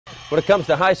When it comes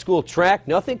to high school track,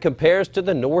 nothing compares to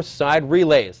the North Side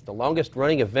Relays, the longest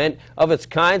running event of its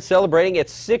kind, celebrating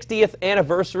its 60th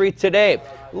anniversary today.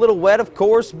 A little wet, of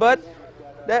course, but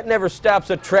that never stops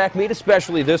a track meet,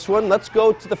 especially this one. Let's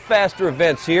go to the faster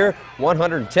events here.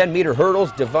 110-meter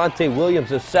hurdles. Devontae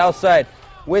Williams of Southside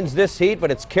wins this heat, but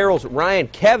it's Carroll's Ryan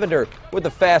Cavender with the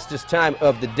fastest time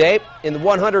of the day. In the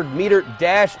 100-meter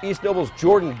dash, East Noble's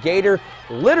Jordan Gator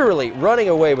literally running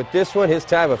away with this one. His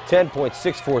time of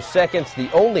 10.64 seconds,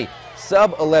 the only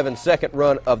sub-11-second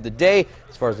run of the day.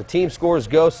 As far as the team scores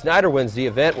go, Snider wins the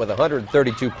event with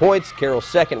 132 points, Carroll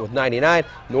second with 99,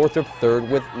 Northrop third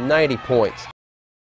with 90 points.